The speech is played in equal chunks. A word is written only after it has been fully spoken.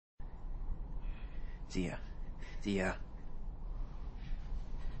Zia. Zia.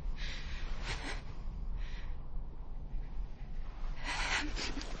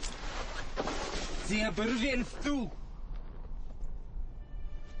 Zia, berwens toe!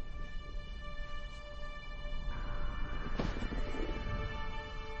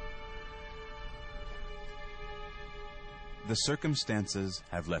 The circumstances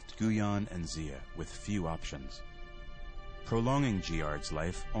have left Guyan and Zia with few options. Prolonging Giard's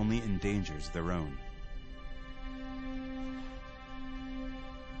life only endangers their own.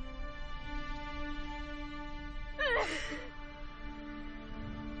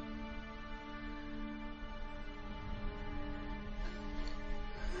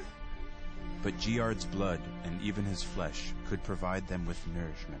 But Giard's blood and even his flesh could provide them with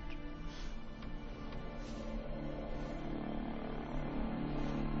nourishment.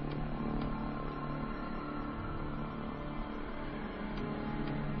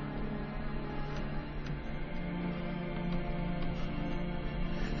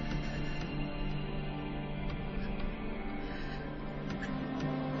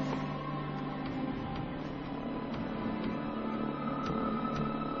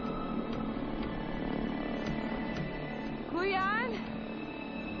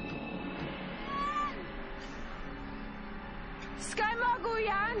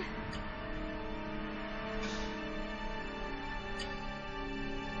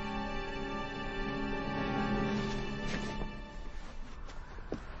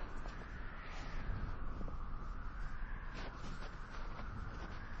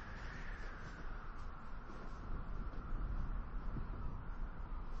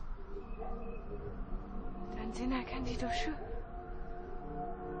 Tanzina Candidoshu.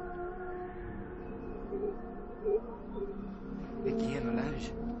 Aqui é no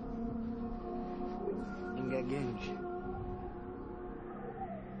lange. Engaguenge.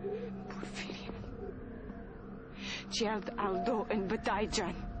 Por filho. Giard Aldo en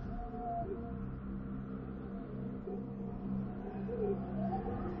Bataijan.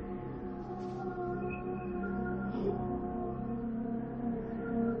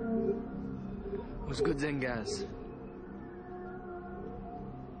 Os good zengas.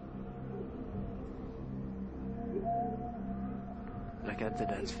 La carte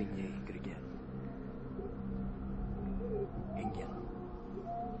dans figné, Grigel. Engel.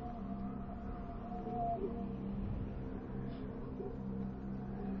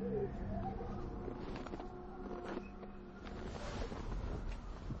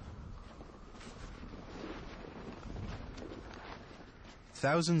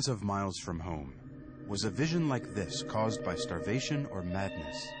 Thousands of miles from home, was a vision like this caused by starvation or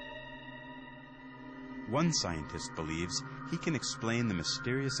madness? One scientist believes he can explain the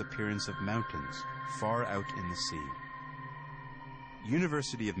mysterious appearance of mountains far out in the sea.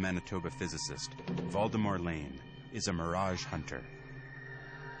 University of Manitoba physicist Valdemar Lane is a mirage hunter.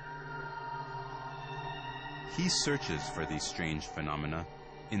 He searches for these strange phenomena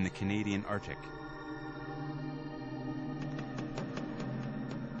in the Canadian Arctic.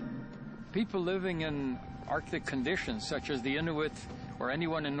 People living in Arctic conditions, such as the Inuit or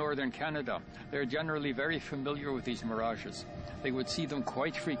anyone in northern Canada, they're generally very familiar with these mirages. They would see them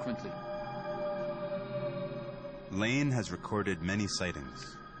quite frequently. Lane has recorded many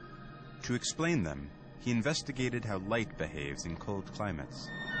sightings. To explain them, he investigated how light behaves in cold climates.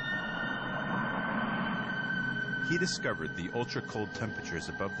 He discovered the ultra-cold temperatures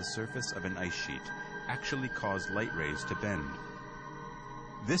above the surface of an ice sheet actually cause light rays to bend.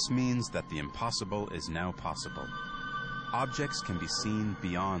 This means that the impossible is now possible. Objects can be seen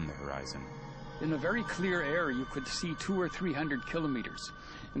beyond the horizon. In a very clear air, you could see 200 or 300 kilometers.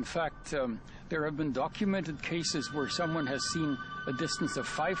 In fact, there have been documented cases where someone has seen a distance of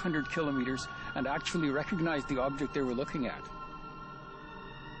 500 kilometers and actually recognized the object they were looking at.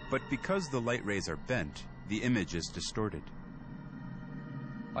 But because the light rays are bent, the image is distorted.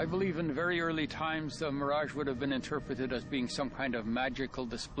 I believe in very early times the mirage would have been interpreted as being some kind of magical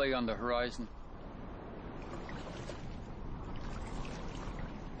display on the horizon.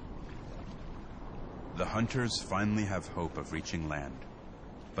 The hunters finally have hope of reaching land,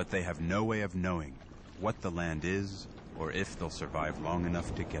 but they have no way of knowing what the land is or if they'll survive long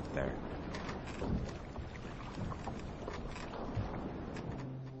enough to get there.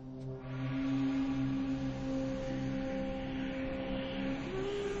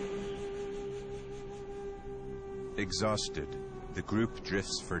 Exhausted, the group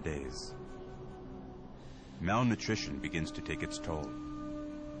drifts for days. Malnutrition begins to take its toll.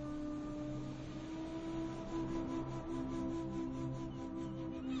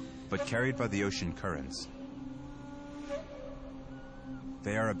 But carried by the ocean currents,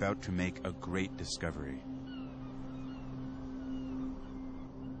 they are about to make a great discovery.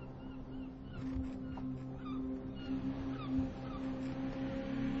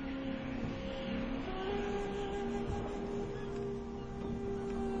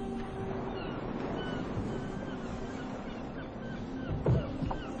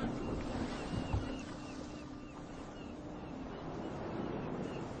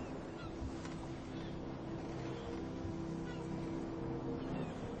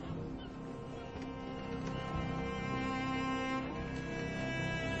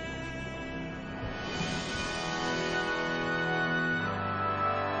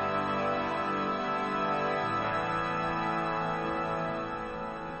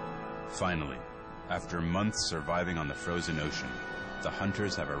 Finally, after months surviving on the frozen ocean, the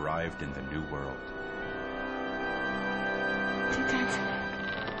hunters have arrived in the New World.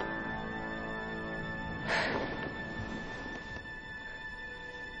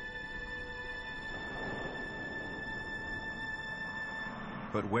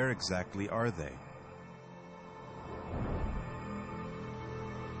 But where exactly are they?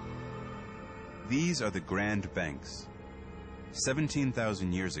 These are the Grand Banks.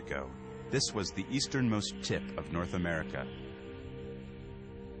 17,000 years ago, this was the easternmost tip of North America.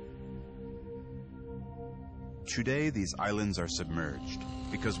 Today, these islands are submerged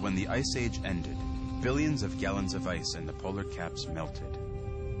because when the Ice Age ended, billions of gallons of ice in the polar caps melted.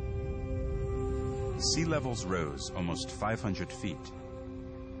 Sea levels rose almost 500 feet.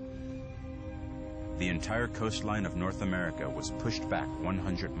 The entire coastline of North America was pushed back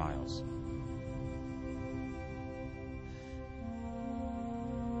 100 miles.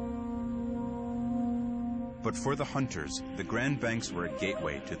 But for the hunters, the Grand Banks were a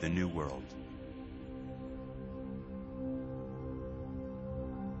gateway to the New World.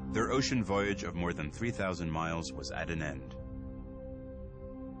 Their ocean voyage of more than 3,000 miles was at an end.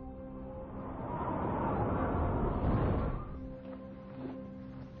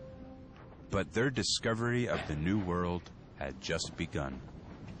 But their discovery of the New World had just begun.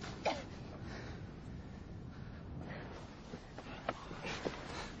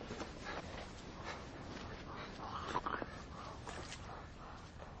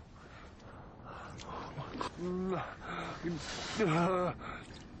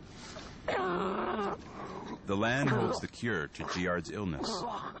 The land holds the cure to Giard's illness.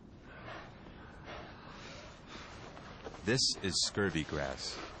 This is scurvy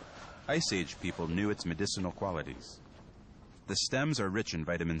grass. Ice Age people knew its medicinal qualities. The stems are rich in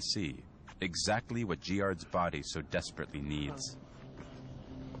vitamin C, exactly what Giard's body so desperately needs.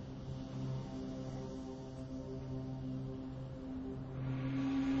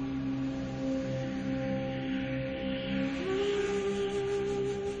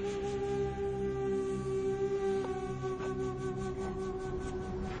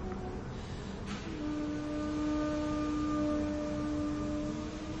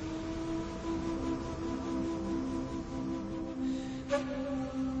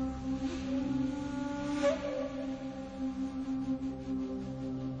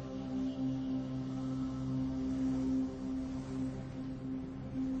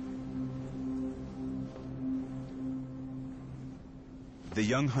 The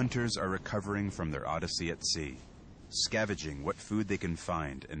young hunters are recovering from their odyssey at sea, scavenging what food they can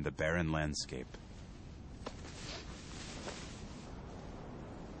find in the barren landscape.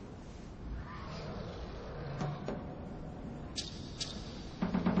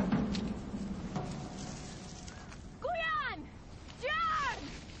 Guyan! Jan!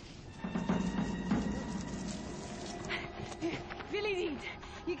 Willidit!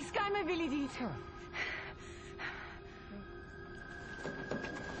 Ik skijme Willidit.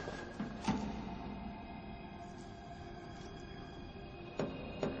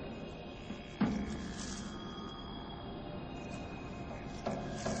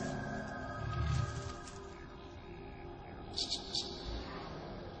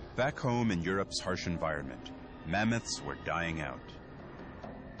 Back home in Europe's harsh environment, mammoths were dying out.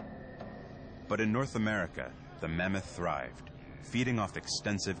 But in North America, the mammoth thrived, feeding off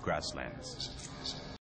extensive grasslands.